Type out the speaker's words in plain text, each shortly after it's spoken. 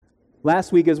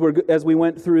Last week, as we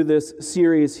went through this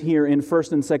series here in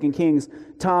 1st and 2nd Kings,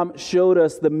 Tom showed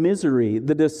us the misery,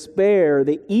 the despair,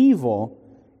 the evil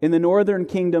in the northern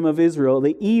kingdom of Israel,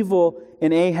 the evil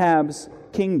in Ahab's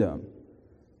kingdom.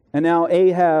 And now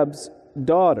Ahab's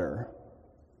daughter,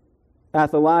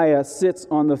 Athaliah, sits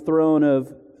on the throne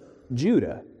of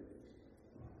Judah.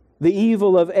 The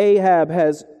evil of Ahab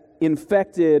has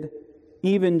infected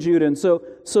even Judah. And so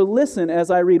listen as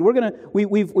I read.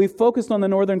 We've focused on the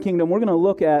northern kingdom. We're going to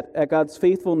look at God's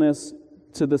faithfulness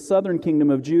to the southern kingdom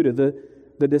of Judah,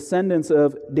 the descendants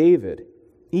of David,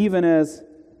 even as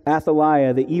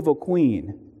Athaliah, the evil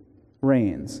queen,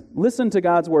 reigns. Listen to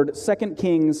God's word, 2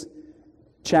 Kings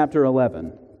chapter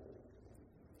 11.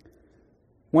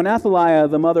 When Athaliah,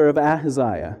 the mother of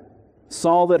Ahaziah,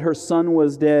 saw that her son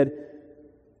was dead,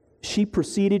 she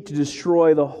proceeded to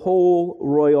destroy the whole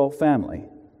royal family.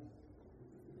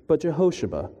 But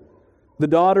Jehosheba, the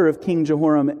daughter of King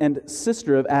Jehoram and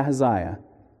sister of Ahaziah,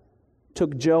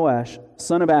 took Joash,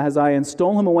 son of Ahaziah, and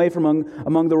stole him away from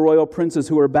among the royal princes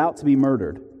who were about to be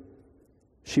murdered.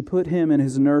 She put him and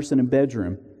his nurse in a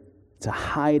bedroom to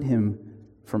hide him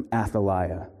from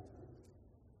Athaliah.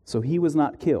 So he was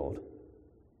not killed.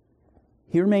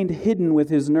 He remained hidden with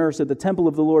his nurse at the temple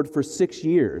of the Lord for 6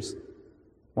 years,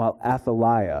 while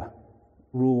Athaliah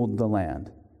ruled the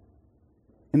land.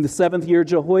 In the 7th year,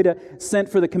 Jehoiada sent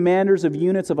for the commanders of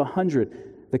units of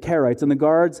 100, the Kerites and the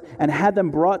guards, and had them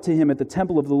brought to him at the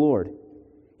temple of the Lord.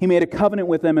 He made a covenant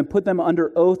with them and put them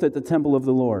under oath at the temple of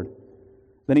the Lord.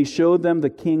 Then he showed them the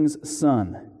king's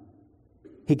son.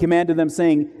 He commanded them,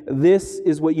 saying, "This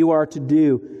is what you are to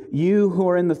do. You who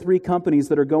are in the 3 companies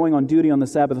that are going on duty on the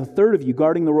Sabbath, a third of you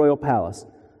guarding the royal palace,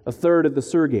 a third at the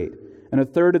Sur Gate, and a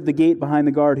third at the gate behind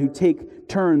the guard, who take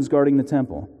turns guarding the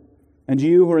temple. And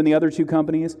you who are in the other 2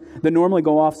 companies that normally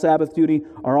go off Sabbath duty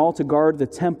are all to guard the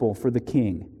temple for the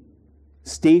king.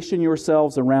 Station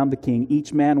yourselves around the king,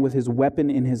 each man with his weapon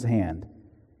in his hand.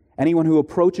 Anyone who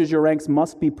approaches your ranks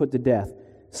must be put to death.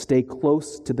 Stay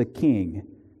close to the king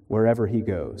wherever he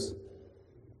goes."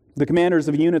 The commanders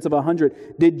of units of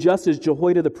 100 did just as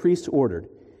Jehoiada the priest ordered.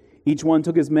 Each one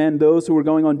took his men, those who were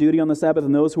going on duty on the Sabbath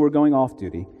and those who were going off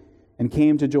duty, and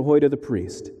came to Jehoiada the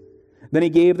priest. Then he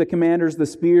gave the commanders the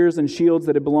spears and shields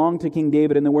that had belonged to King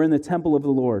David and that were in the temple of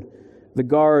the Lord. The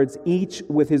guards, each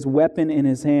with his weapon in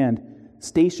his hand,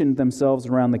 stationed themselves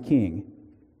around the king,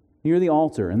 near the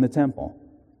altar in the temple,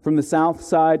 from the south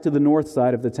side to the north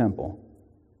side of the temple.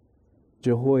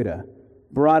 Jehoiada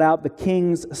brought out the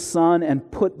king's son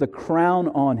and put the crown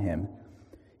on him.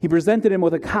 He presented him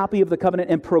with a copy of the covenant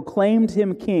and proclaimed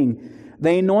him king.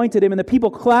 They anointed him, and the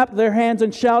people clapped their hands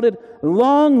and shouted,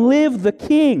 "Long live the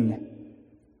king!"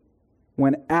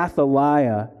 When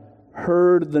Athaliah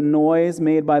heard the noise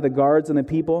made by the guards and the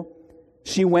people,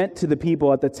 she went to the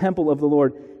people at the temple of the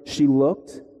Lord. She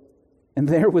looked, and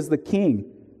there was the king,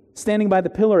 standing by the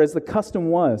pillar as the custom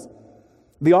was.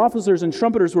 The officers and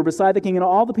trumpeters were beside the king, and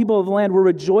all the people of the land were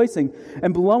rejoicing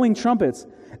and blowing trumpets.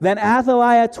 Then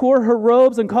Athaliah tore her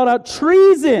robes and called out,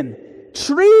 "Treason!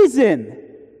 Treason!"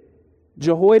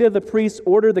 Jehoiada the priest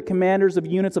ordered the commanders of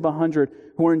units of 100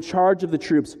 who were in charge of the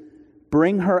troops,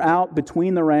 "Bring her out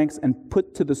between the ranks and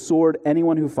put to the sword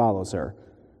anyone who follows her."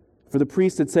 For the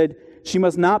priest had said, "She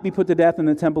must not be put to death in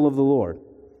the temple of the Lord."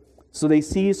 So they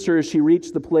seized her as she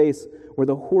reached the place where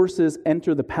the horses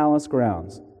enter the palace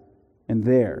grounds, and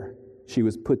there she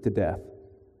was put to death.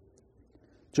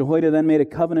 Jehoiada then made a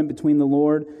covenant between the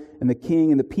Lord and the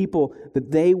king and the people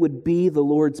that they would be the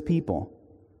Lord's people.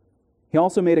 He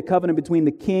also made a covenant between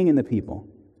the king and the people.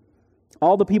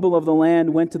 All the people of the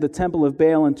land went to the temple of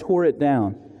Baal and tore it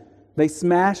down. They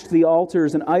smashed the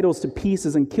altars and idols to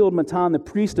pieces and killed Mattan, the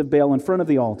priest of Baal, in front of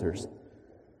the altars.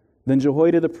 Then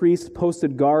Jehoiada the priest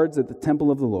posted guards at the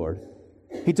temple of the Lord.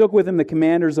 He took with him the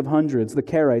commanders of hundreds, the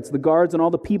Kerites, the guards, and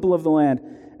all the people of the land,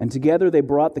 and together they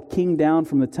brought the king down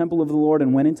from the temple of the Lord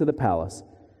and went into the palace,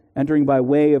 entering by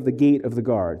way of the gate of the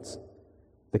guards.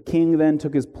 The king then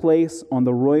took his place on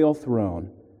the royal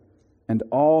throne, and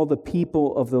all the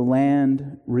people of the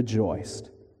land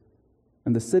rejoiced.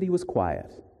 And the city was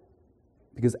quiet,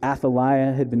 because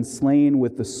Athaliah had been slain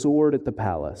with the sword at the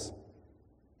palace.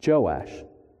 Joash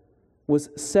was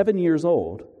 7 years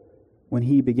old when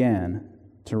he began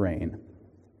to reign.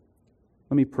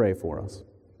 Let me pray for us.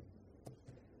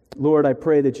 Lord, I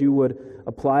pray that you would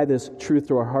apply this truth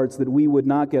to our hearts, that we would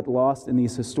not get lost in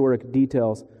these historic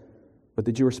details, but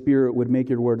that your Spirit would make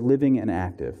your word living and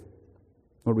active.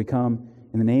 Lord, we come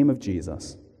in the name of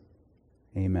Jesus.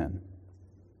 Amen.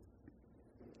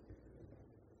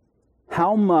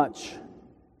 How much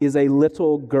is a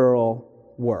little girl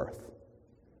worth?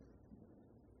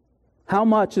 How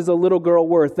much is a little girl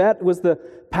worth? That was the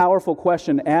powerful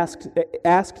question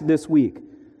asked this week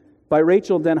by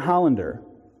Rachel Den Hollander.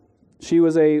 She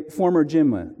was a former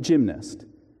gymnast,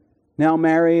 now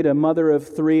married, a mother of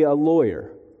 3, a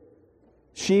lawyer.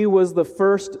 She was the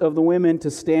first of the women to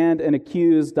stand and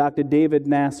accuse Dr. David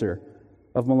Nasser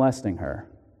of molesting her.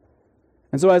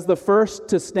 And so as the first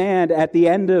to stand at the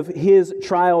end of his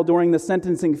trial during the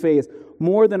sentencing phase,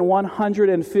 more than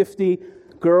 150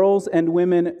 girls and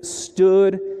women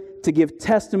stood to give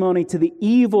testimony to the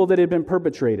evil that had been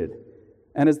perpetrated.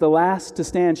 And as the last to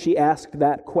stand, she asked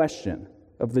that question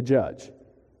of the judge,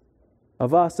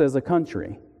 of us as a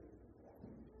country: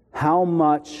 how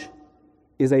much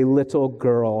is a little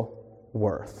girl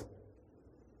worth?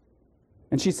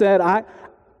 And she said,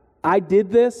 I did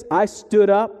this. I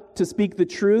stood up to speak the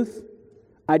truth.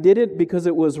 I did it because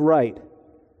it was right,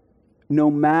 no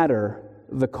matter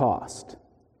the cost.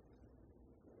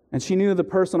 And she knew the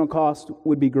personal cost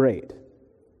would be great.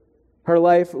 Her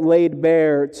life laid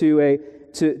bare to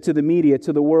the media,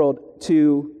 to the world,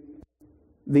 to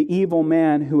the evil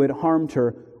man who had harmed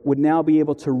her, would now be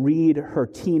able to read her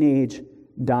teenage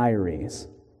diaries.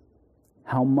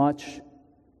 How much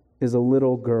is a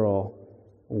little girl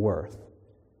worth?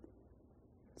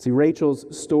 See, Rachel's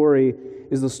story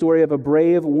is the story of a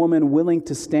brave woman willing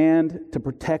to stand to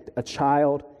protect a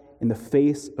child in the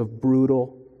face of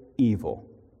brutal evil.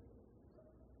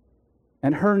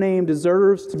 And her name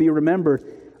deserves to be remembered,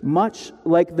 much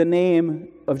like the name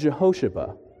of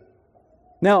Jehosheba.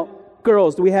 Now,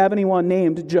 girls, do we have anyone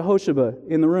named Jehosheba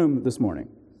in the room this morning?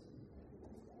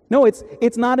 No,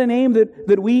 it's not a name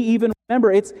that we even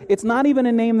remember. It's not even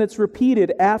a name that's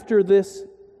repeated after this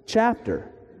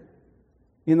chapter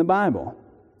in the Bible.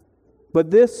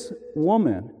 But this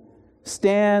woman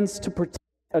stands to protect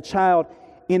a child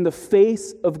in the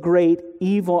face of great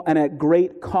evil and at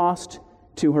great cost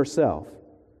to herself.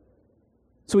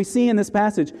 So we see in this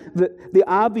passage the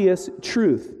obvious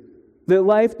truth that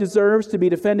life deserves to be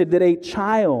defended, that a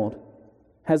child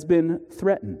has been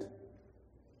threatened.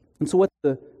 And so what's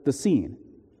the scene?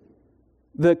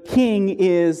 The king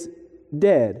is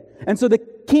dead. And so the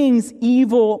king's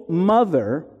evil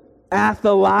mother,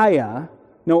 Athaliah,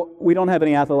 no, we don't have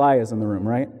any Athaliahs in the room,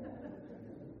 right?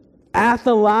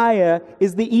 Athaliah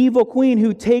is the evil queen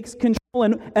who takes control.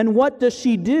 And what does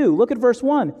she do? Look at verse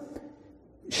 1.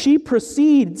 She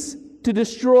proceeds to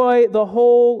destroy the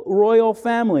whole royal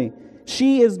family.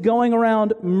 She is going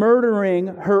around murdering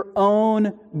her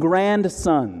own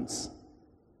grandsons.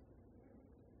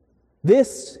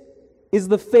 This is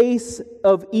the face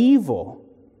of evil.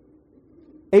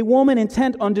 A woman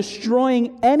intent on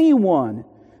destroying anyone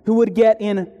who would get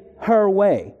in her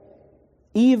way,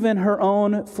 even her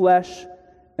own flesh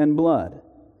and blood.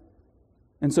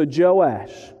 And so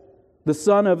Joash, the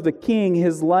son of the king,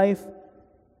 his life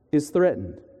is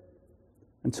threatened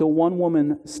until one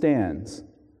woman stands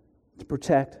to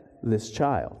protect this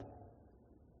child.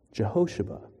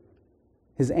 Jehosheba,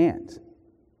 his aunt.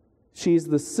 She's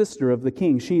the sister of the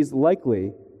king. She's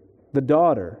likely the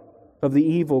daughter of the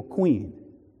evil queen.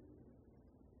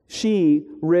 She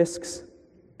risks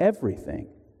everything.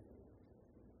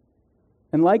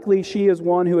 And likely she is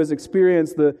one who has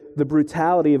experienced the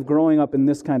brutality of growing up in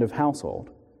this kind of household.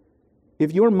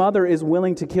 If your mother is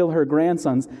willing to kill her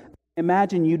grandsons,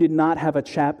 imagine you did not have a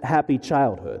happy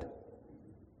childhood.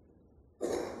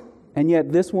 And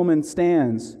yet this woman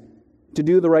stands to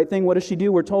do the right thing. What does she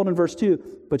do? We're told in verse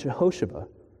 2, but Jehosheba,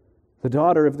 the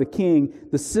daughter of the king,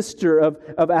 the sister of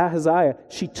Ahaziah,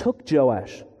 she took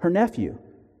Joash, her nephew.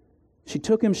 She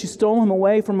took him, she stole him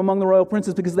away from among the royal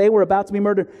princes because they were about to be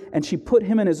murdered, and she put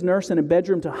him and his nurse in a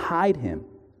bedroom to hide him.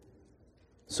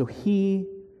 So he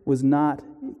was not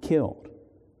killed.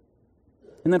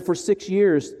 And then for 6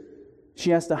 years, she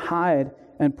has to hide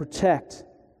and protect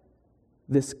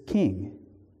this king,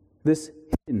 this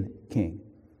hidden king.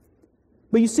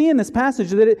 But you see in this passage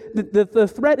that the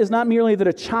threat is not merely that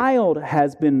a child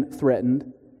has been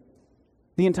threatened,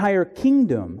 the entire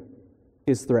kingdom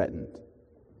is threatened.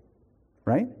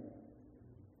 Right?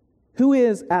 Who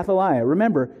is Athaliah?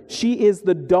 Remember, she is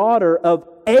the daughter of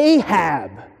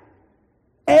Ahab.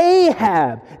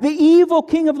 Ahab, the evil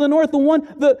king of the north, the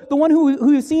one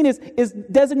who you've seen is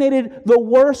designated the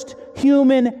worst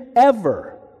human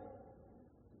ever.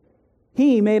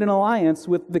 He made an alliance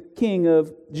with the king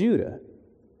of Judah.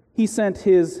 He sent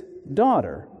his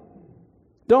daughter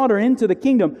into the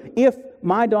kingdom. If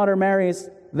my daughter marries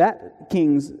that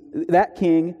king's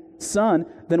son,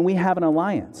 then we have an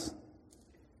alliance.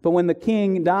 But when the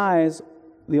king dies,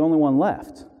 the only one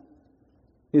left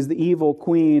is the evil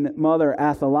queen mother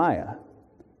Athaliah.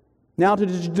 now to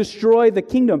destroy the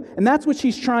kingdom. And that's what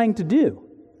she's trying to do.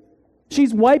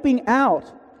 She's wiping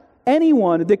out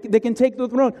anyone that can take the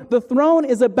throne. The throne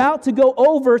is about to go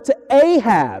over to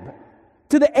Ahab,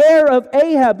 to the heir of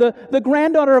Ahab, the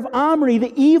granddaughter of Omri.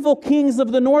 The evil kings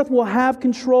of the north will have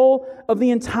control of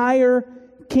the entire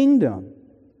kingdom.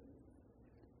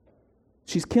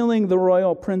 She's killing the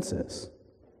royal princess.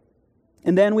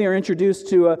 And then we are introduced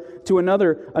to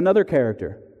another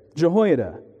character,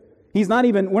 Jehoiada.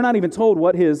 We're not even told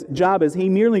what his job is. He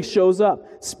merely shows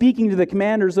up, speaking to the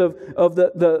commanders of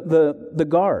the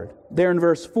guard, there in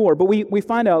verse 4. But we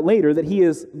find out later that he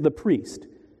is the priest.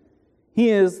 He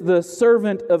is the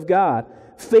servant of God,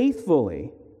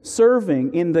 faithfully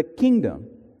serving in the kingdom,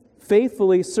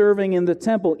 faithfully serving in the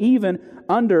temple, even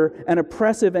under an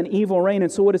oppressive and evil reign.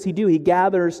 And so what does he do? He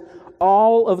gathers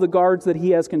all of the guards that he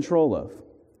has control of,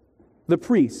 the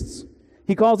priests.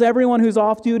 He calls everyone who's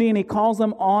off duty and he calls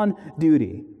them on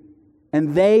duty.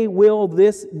 And they will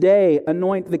this day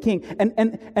anoint the king.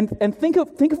 And think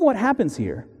of what happens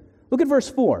here. Look at verse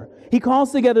 4. He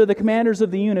calls together the commanders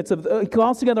of the units. He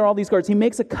calls together all these guards. He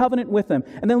makes a covenant with them.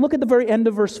 And then look at the very end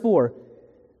of verse 4.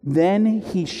 Then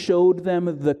he showed them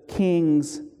the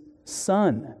king's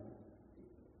son.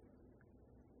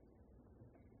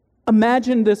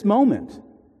 Imagine this moment.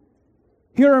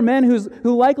 Here are men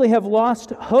who likely have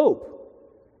lost hope.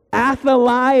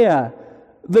 Athaliah,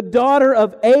 the daughter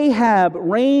of Ahab,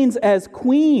 reigns as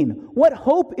queen. What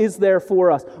hope is there for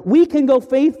us? We can go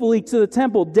faithfully to the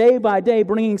temple day by day,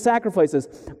 bringing sacrifices.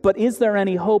 But is there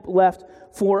any hope left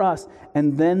for us?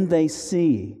 And then they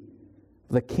see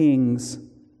the king's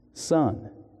son.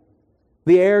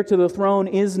 The heir to the throne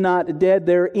is not dead.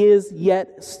 There is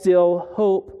yet still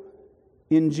hope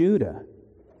in Judah.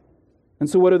 And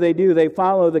so what do? They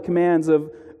follow the commands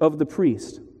of the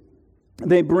priest.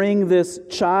 They bring this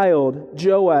child,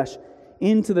 Joash,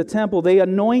 into the temple. They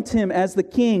anoint him as the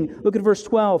king. Look at verse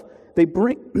 12. They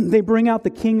bring out the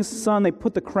king's son. They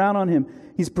put the crown on him.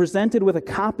 He's presented with a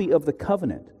copy of the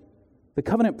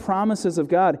covenant promises of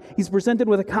God. He's presented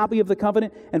with a copy of the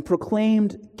covenant and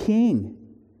proclaimed king.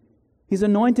 He's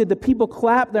anointed. The people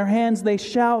clap their hands. They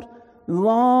shout,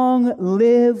 "Long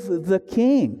live the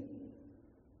king."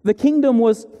 The kingdom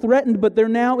was threatened, but there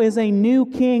now is a new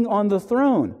king on the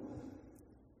throne.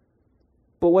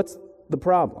 But what's the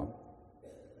problem?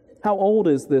 How old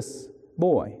is this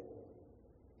boy?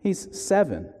 He's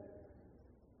 7.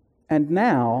 And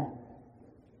now,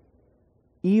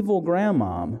 evil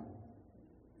grandmom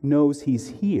knows he's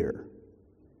here.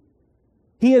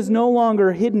 He is no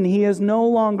longer hidden. He is no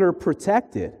longer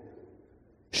protected.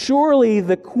 Surely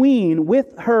the queen,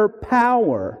 with her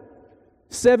power,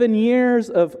 7 years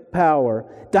of power,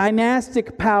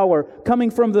 dynastic power coming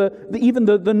from even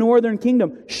the northern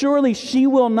kingdom, surely she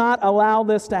will not allow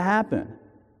this to happen.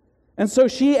 And so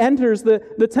she enters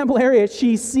the temple area.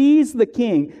 She sees the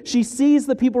king. She sees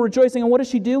the people rejoicing. And what does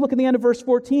she do? Look at the end of verse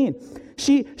 14.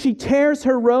 She tears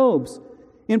her robes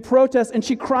in protest and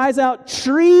she cries out,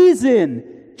 "Treason!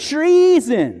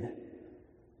 Treason!"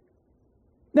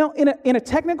 Now, in a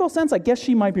technical sense, I guess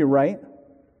she might be right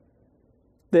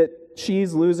that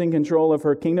she's losing control of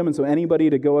her kingdom, and so anybody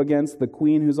to go against the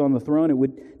queen who's on the throne, it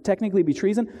would technically be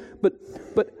treason. But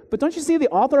don't you see, the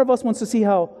author of us wants to see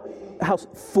how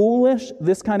foolish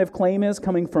this kind of claim is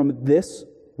coming from this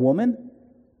woman?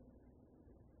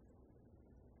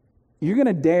 You're going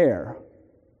to dare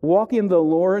walk in the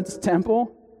Lord's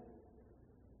temple?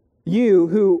 You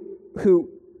who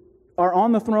are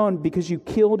on the throne because you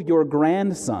killed your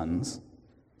grandsons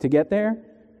to get there,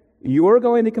 you're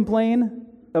going to complain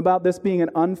about this being an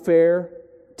unfair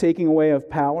taking away of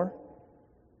power?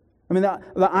 I mean,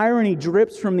 the irony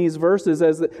drips from these verses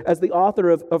as the author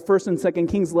of 1st and 2nd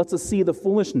Kings lets us see the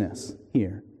foolishness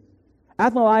here.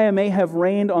 Athaliah may have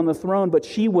reigned on the throne, but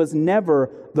she was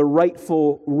never the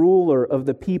rightful ruler of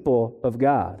the people of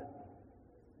God.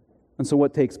 And so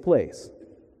what takes place?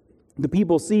 The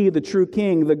people see the true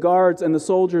king, the guards and the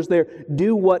soldiers there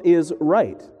do what is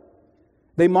right.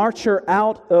 They march her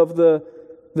out of the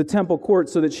temple court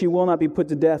so that she will not be put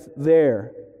to death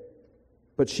there.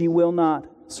 But she will not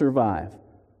survive.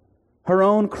 Her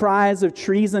own cries of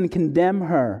treason condemn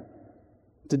her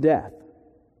to death.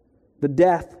 The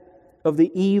death of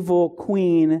the evil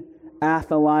queen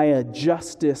Athaliah.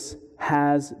 Justice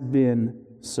has been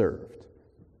served.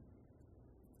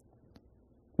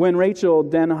 When Rachel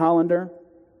Den Hollander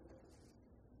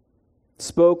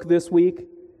spoke this week,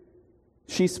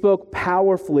 she spoke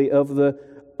powerfully of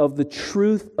the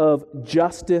truth of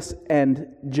justice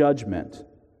and judgment.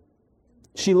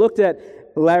 She looked at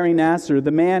Larry Nassar,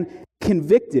 the man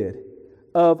convicted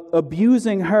of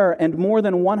abusing her and more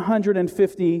than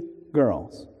 150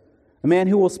 girls. A man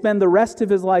who will spend the rest of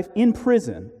his life in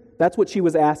prison. That's what she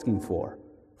was asking for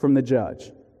from the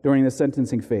judge during the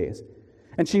sentencing phase.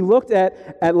 And she looked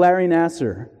at Larry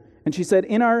Nassar, and she said,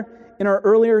 in our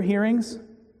earlier hearings,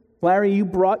 Larry, you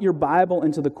brought your Bible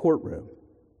into the courtroom.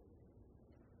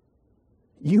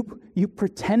 You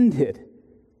pretended.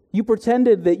 You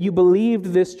pretended that you believed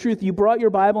this truth. You brought your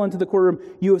Bible into the courtroom.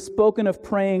 You have spoken of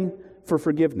praying for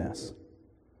forgiveness.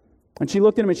 And she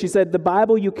looked at him and she said, the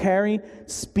Bible you carry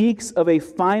speaks of a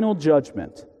final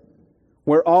judgment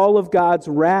where all of God's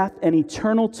wrath and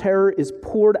eternal terror is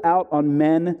poured out on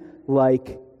men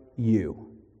like you.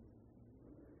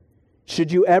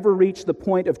 Should you ever reach the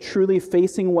point of truly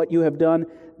facing what you have done,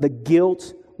 the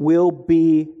guilt will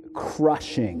be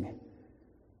crushing.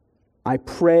 I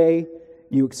pray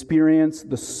you experience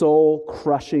the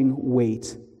soul-crushing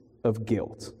weight of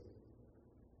guilt.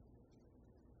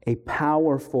 A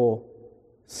powerful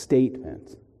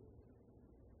statement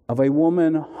of a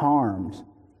woman harmed,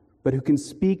 but who can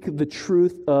speak the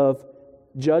truth of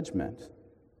judgment.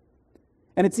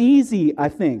 And it's easy, I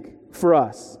think, for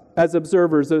us as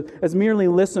observers, as merely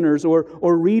listeners or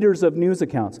readers of news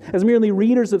accounts, as merely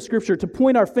readers of Scripture, to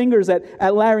point our fingers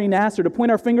at Larry Nassar, to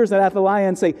point our fingers at Athaliah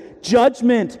and say,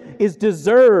 judgment is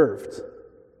deserved.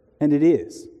 And it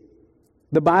is.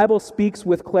 The Bible speaks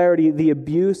with clarity. The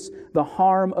abuse, the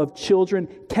harm of children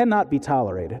cannot be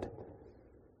tolerated.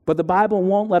 But the Bible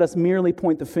won't let us merely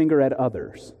point the finger at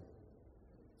others.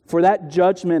 For that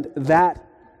judgment, that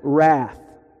wrath,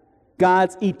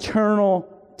 God's eternal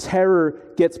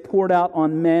terror gets poured out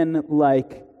on men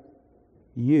like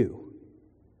you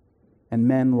and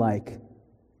men like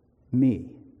me.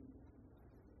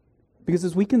 Because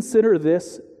as we consider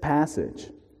this passage,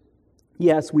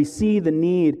 yes, we see the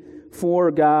need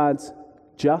for God's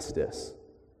justice.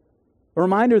 A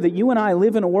reminder that you and I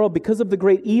live in a world because of the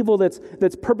great evil that's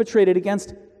perpetrated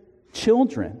against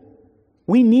children.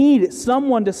 We need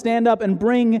someone to stand up and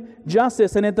bring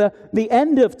justice. And at the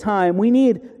end of time, we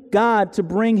need God to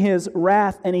bring His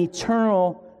wrath and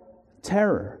eternal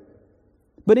terror.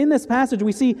 But in this passage,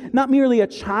 we see not merely a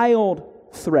child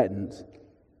threatened,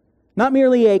 not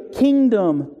merely a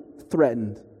kingdom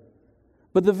threatened,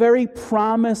 but the very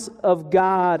promise of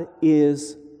God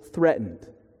is threatened.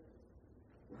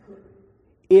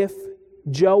 If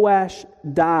Joash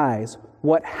dies,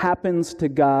 what happens to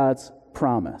God's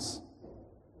promise?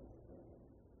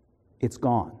 It's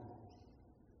gone.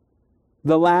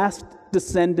 The last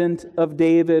descendant of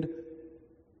David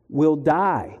will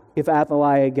die if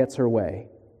Athaliah gets her way.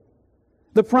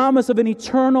 The promise of an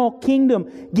eternal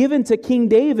kingdom given to King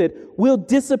David will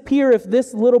disappear if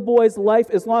this little boy's life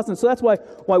is lost. And so that's why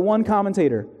one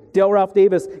commentator, Dale Ralph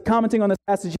Davis, commenting on this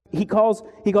passage, he calls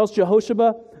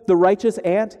Jehosheba the righteous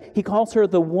aunt. He calls her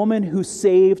the woman who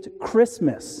saved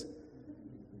Christmas.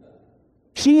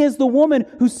 She is the woman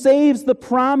who saves the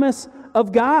promise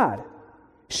of God.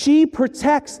 She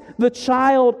protects the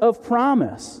child of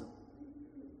promise.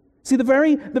 See, the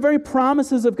very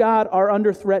promises of God are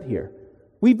under threat here.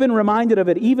 We've been reminded of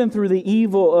it even through the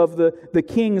evil of the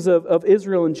kings of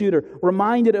Israel and Judah,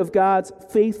 reminded of God's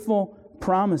faithful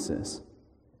promises.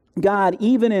 God,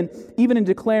 even in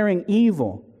declaring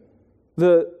evil,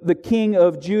 the king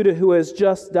of Judah who has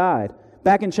just died,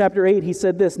 back in chapter 8, he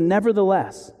said this,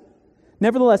 Nevertheless,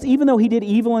 even though he did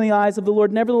evil in the eyes of the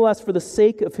Lord, nevertheless, for the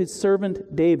sake of his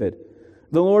servant David,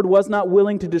 the Lord was not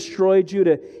willing to destroy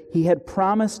Judah. He had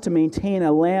promised to maintain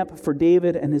a lamp for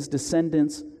David and his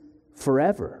descendants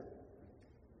forever.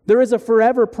 There is a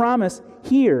forever promise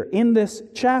here in this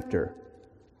chapter,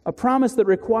 a promise that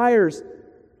requires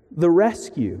the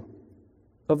rescue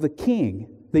of the king,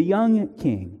 the young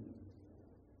king.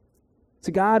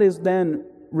 So God is then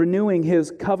renewing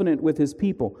His covenant with His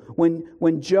people. When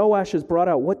Joash is brought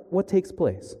out, what takes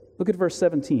place? Look at verse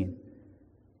 17.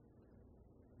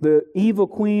 The evil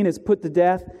queen is put to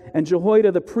death, and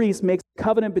Jehoiada the priest makes a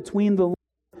covenant between the Lord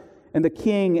and the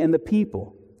king and the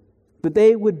people, that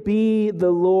they would be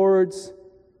the Lord's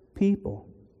people.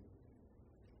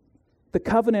 The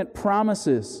covenant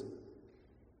promises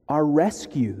are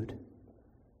rescued.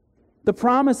 The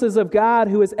promises of God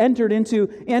who has entered into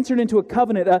a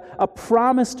covenant, a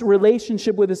promised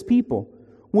relationship with His people,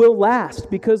 will last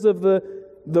because of the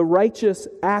righteous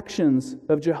actions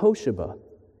of Jehosheba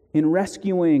in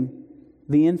rescuing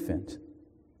the infant,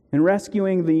 in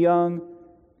rescuing the young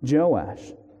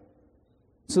Joash.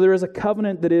 So there is a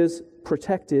covenant that is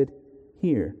protected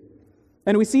here.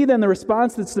 And we see then the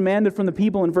response that's demanded from the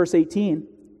people in verse 18.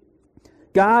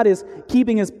 God is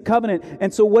keeping His covenant.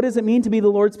 And so what does it mean to be the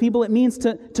Lord's people? It means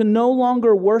to no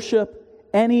longer worship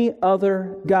any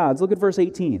other gods. Look at verse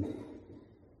 18.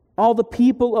 All the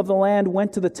people of the land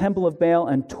went to the temple of Baal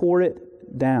and tore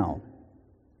it down.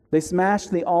 They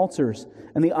smashed the altars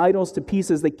and the idols to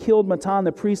pieces. They killed Matan,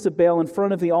 the priest of Baal, in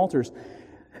front of the altars.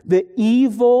 The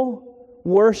evil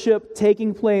worship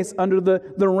taking place under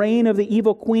the reign of the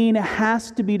evil queen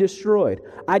has to be destroyed.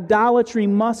 Idolatry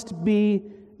must be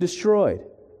destroyed.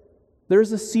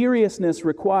 There's a seriousness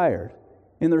required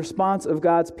in the response of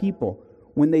God's people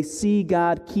when they see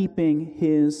God keeping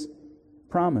His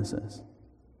promises.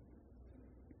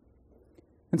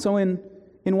 And so in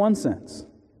one sense,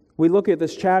 we look at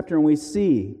this chapter and we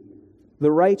see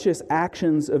the righteous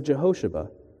actions of Jehosheba.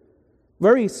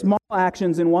 Very small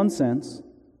actions in one sense.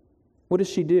 What does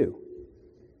she do?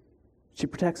 She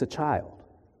protects a child.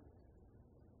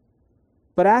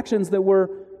 But actions that were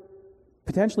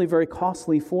potentially very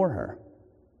costly for her.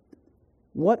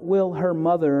 What will her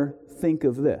mother think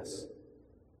of this?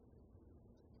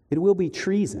 It will be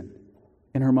treason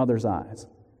in her mother's eyes.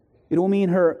 It will mean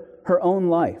her own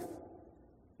life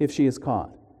if she is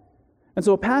caught. And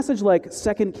so a passage like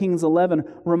 2 Kings 11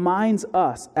 reminds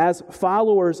us as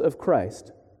followers of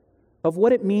Christ of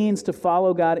what it means to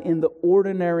follow God in the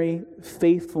ordinary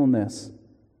faithfulness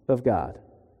of God.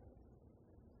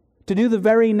 To do the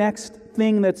very next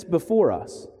thing that's before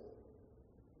us.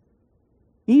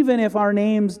 Even if our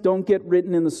names don't get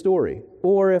written in the story,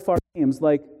 or if our names,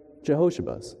 like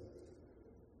Jehoshaba's,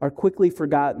 are quickly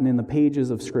forgotten in the pages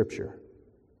of Scripture.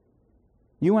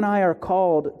 You and I are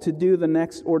called to do the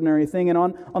next ordinary thing. And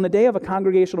on the day of a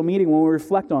congregational meeting, when we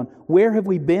reflect on where have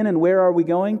we been and where are we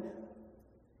going,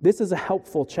 this is a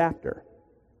helpful chapter.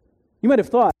 You might have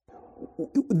thought,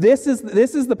 this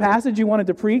is the passage you wanted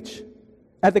to preach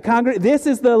at the congregation? This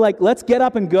is the, let's get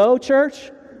up and go,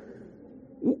 church?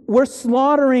 We're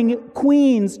slaughtering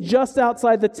queens just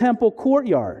outside the temple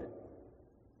courtyard.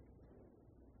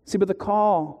 See, but the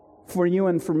call for you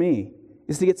and for me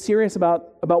is to get serious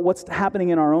about what's happening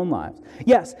in our own lives.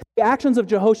 Yes, the actions of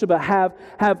Jehosheba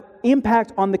have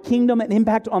impact on the kingdom and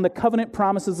impact on the covenant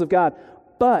promises of God,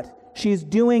 but she's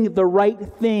doing the right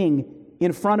thing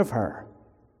in front of her.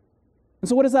 And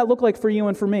so what does that look like for you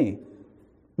and for me?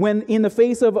 When in the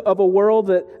face of a world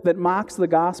that mocks the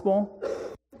gospel,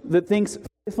 that thinks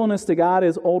faithfulness to God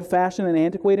is old-fashioned and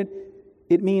antiquated,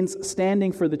 it means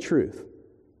standing for the truth.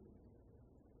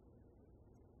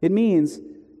 It means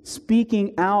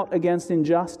speaking out against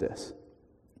injustice.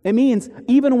 It means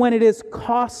even when it is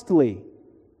costly,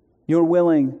 you're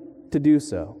willing to do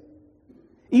so.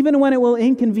 Even when it will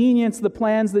inconvenience the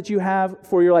plans that you have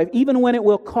for your life, even when it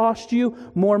will cost you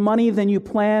more money than you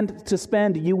planned to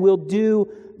spend, you will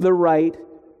do the right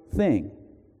thing.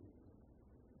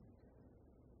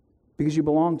 Because you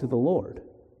belong to the Lord.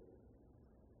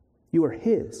 You are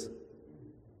His.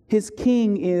 His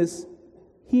King is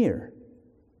here.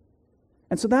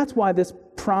 And so that's why this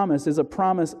promise is a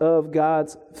promise of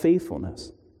God's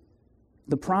faithfulness.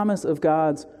 The promise of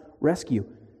God's rescue.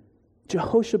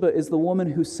 Jehosheba is the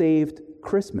woman who saved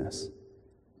Christmas.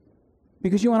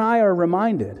 Because you and I are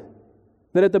reminded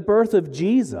that at the birth of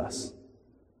Jesus,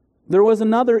 there was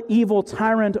another evil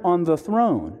tyrant on the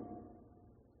throne.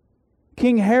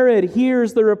 King Herod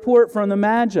hears the report from the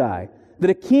Magi that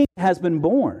a king has been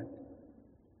born.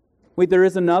 Wait, there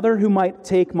is another who might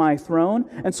take my throne?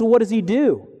 And so what does he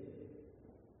do?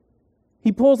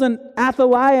 He pulls an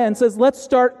Athaliah and says, let's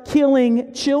start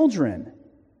killing children.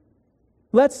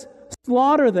 Let's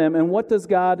slaughter them. And what does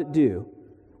God do?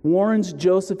 Warns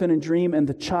Joseph in a dream, and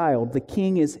the child, the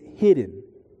king, is hidden.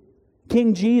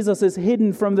 King Jesus is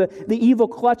hidden from the evil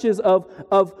clutches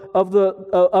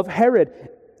of Herod,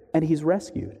 and he's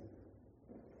rescued.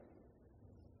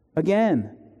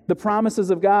 Again, the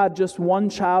promises of God, just one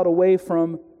child away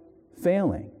from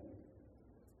failing.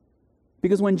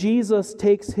 Because when Jesus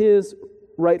takes His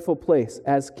rightful place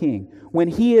as king, when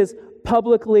He is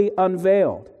publicly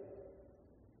unveiled,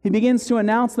 He begins to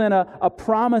announce then a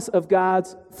promise of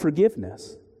God's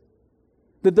forgiveness.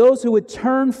 That those who would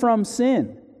turn from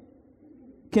sin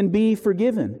can be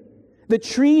forgiven. The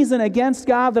treason against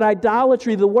God, that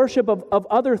idolatry, the worship of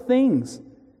other things,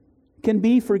 can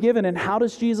be forgiven. And how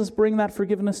does Jesus bring that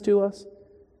forgiveness to us?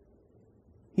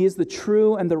 He is the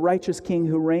true and the righteous King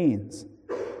who reigns.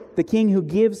 The King who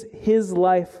gives His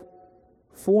life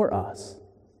for us.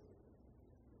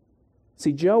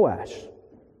 See, Joash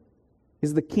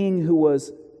is the king who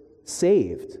was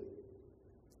saved.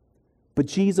 But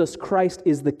Jesus Christ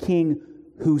is the King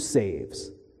who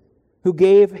saves, who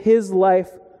gave His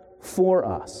life for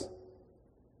us.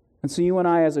 And so you and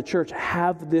I as a church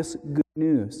have this good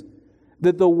news,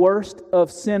 that the worst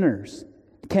of sinners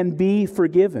can be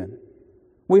forgiven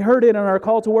We heard it in our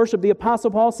call to worship, the Apostle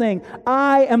Paul saying,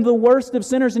 I am the worst of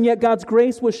sinners, and yet God's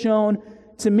grace was shown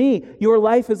to me. Your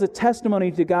life is a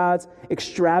testimony to God's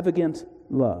extravagant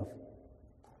love.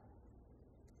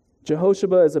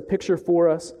 Jehoshaphat is a picture for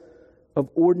us of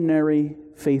ordinary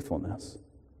faithfulness,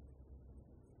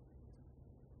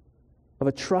 of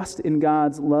a trust in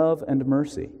God's love and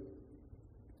mercy.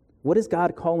 What is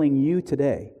God calling you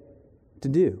today to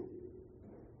do?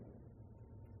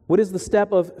 What is the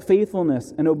step of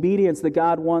faithfulness and obedience that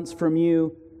God wants from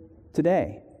you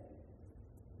today?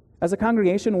 As a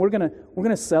congregation, we're going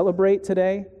to celebrate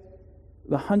today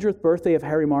the 100th birthday of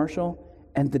Harry Marshall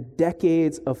and the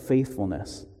decades of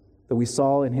faithfulness that we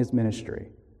saw in his ministry.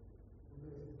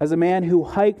 As a man who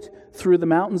hiked through the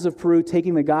mountains of Peru,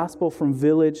 taking the gospel from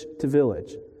village to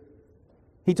village.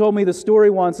 He told me the story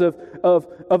once of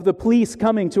the police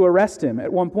coming to arrest him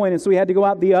at one point, and so he had to go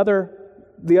out the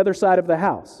other side of the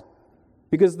house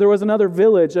because there was another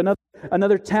village,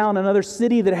 another town, another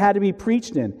city that had to be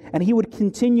preached in, and he would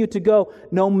continue to go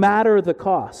no matter the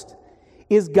cost.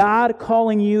 Is God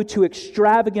calling you to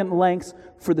extravagant lengths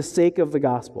for the sake of the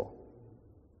gospel?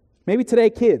 Maybe today,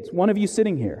 kids, one of you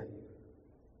sitting here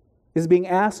is being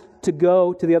asked to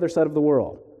go to the other side of the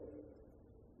world.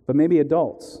 But maybe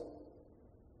adults,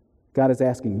 God is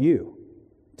asking you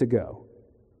to go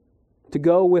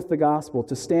with the gospel,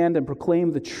 to stand and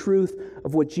proclaim the truth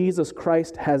of what Jesus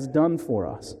Christ has done for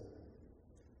us.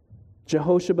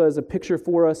 Jehoshaphat is a picture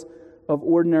for us of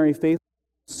ordinary faith.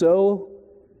 So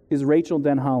is Rachel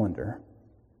Den Hollander.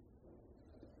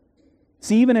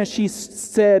 See, even as she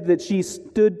said that she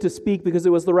stood to speak because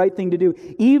it was the right thing to do,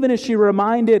 even as she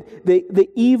reminded the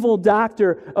evil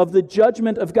doctor of the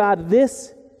judgment of God,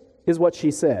 this is what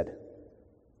she said.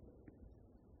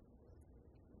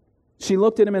 She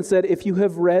looked at him and said, if you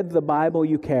have read the Bible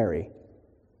you carry,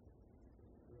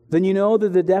 then you know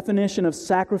that the definition of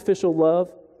sacrificial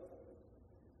love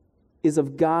is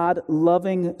of God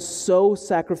loving so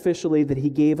sacrificially that he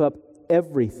gave up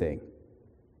everything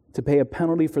to pay a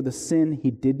penalty for the sin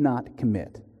he did not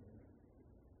commit.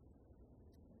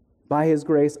 By his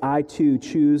grace, I too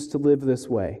choose to live this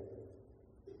way.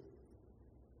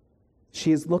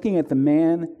 She is looking at the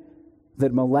man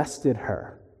that molested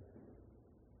her.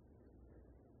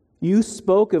 You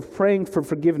spoke of praying for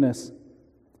forgiveness,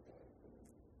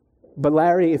 but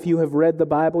Larry, if you have read the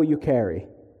Bible you carry,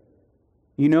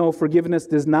 you know forgiveness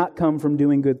does not come from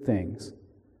doing good things.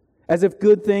 As if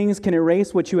good things can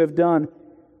erase what you have done,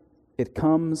 it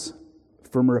comes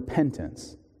from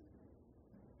repentance,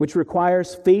 which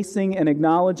requires facing and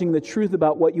acknowledging the truth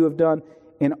about what you have done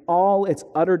in all its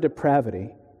utter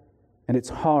depravity and its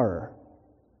horror,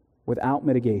 without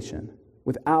mitigation,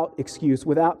 without excuse,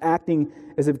 without acting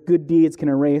as if good deeds can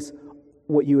erase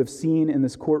what you have seen in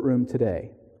this courtroom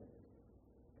today.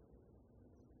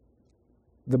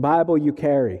 The Bible you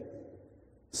carry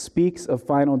speaks of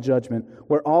final judgment,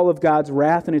 where all of God's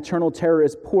wrath and eternal terror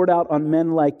is poured out on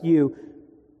men like you.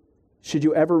 Should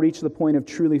you ever reach the point of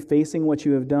truly facing what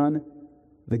you have done,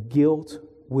 the guilt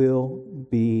will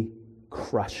be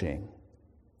crushing.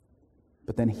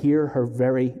 But then hear her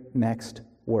very next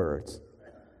words.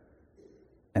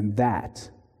 And that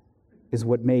is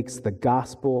what makes the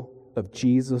gospel of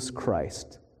Jesus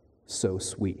Christ so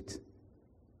sweet.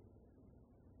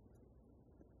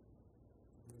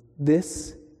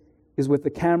 This is with the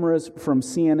cameras from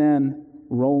CNN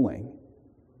rolling.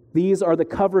 These are the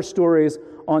cover stories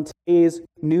on today's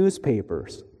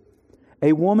newspapers.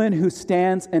 A woman who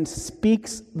stands and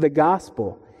speaks the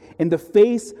gospel in the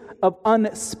face of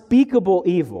unspeakable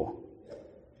evil.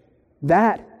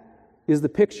 That is the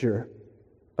picture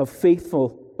of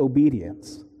faithful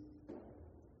obedience.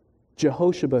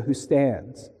 Jehoshaphat who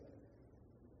stands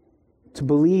to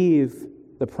believe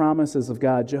the promises of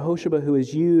God. Jehoshaphat who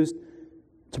is used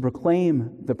to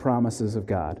proclaim the promises of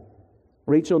God.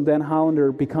 Rachel Den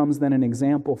Hollander becomes then an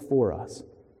example for us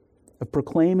of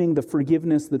proclaiming the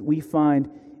forgiveness that we find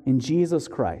in Jesus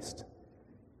Christ,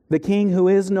 the King who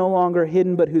is no longer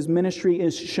hidden, but whose ministry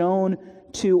is shown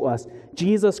to us.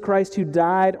 Jesus Christ who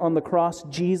died on the cross,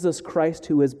 Jesus Christ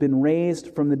who has been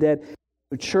raised from the dead.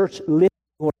 The church, lift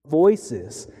your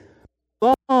voices.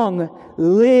 Long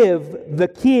live the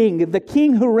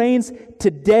King who reigns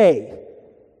today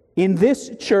in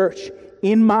this church,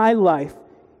 in my life,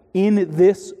 in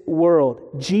this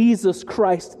world. Jesus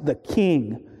Christ, the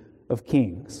King of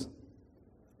Kings.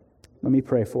 Let me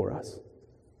pray for us.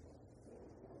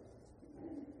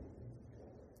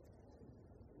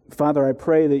 Father, I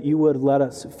pray that you would let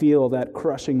us feel that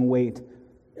crushing weight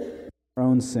of our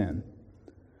own sin.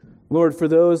 Lord, for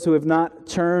those who have not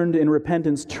turned in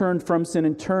repentance, turned from sin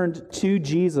and turned to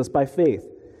Jesus by faith,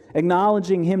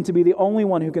 acknowledging Him to be the only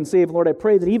one who can save. Lord, I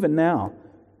pray that even now,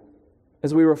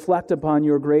 as we reflect upon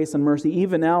your grace and mercy,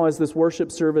 even now as this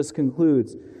worship service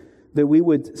concludes, that we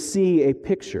would see a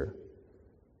picture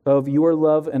of your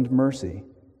love and mercy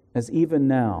as even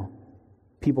now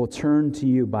people turn to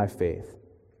you by faith.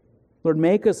 Lord,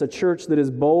 make us a church that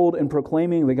is bold in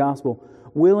proclaiming the gospel,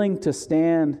 willing to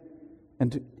stand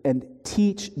and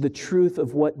teach the truth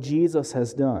of what Jesus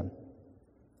has done,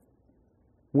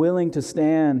 willing to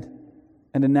stand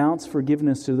and announce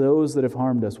forgiveness to those that have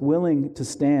harmed us, willing to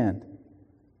stand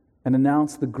and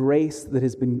announce the grace that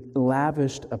has been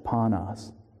lavished upon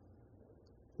us.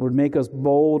 Lord, make us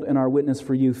bold in our witness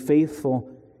for you,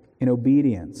 faithful in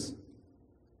obedience,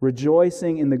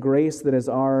 rejoicing in the grace that is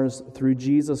ours through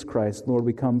Jesus Christ. Lord,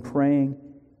 we come praying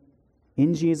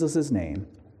in Jesus' name.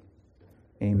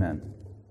 Amen.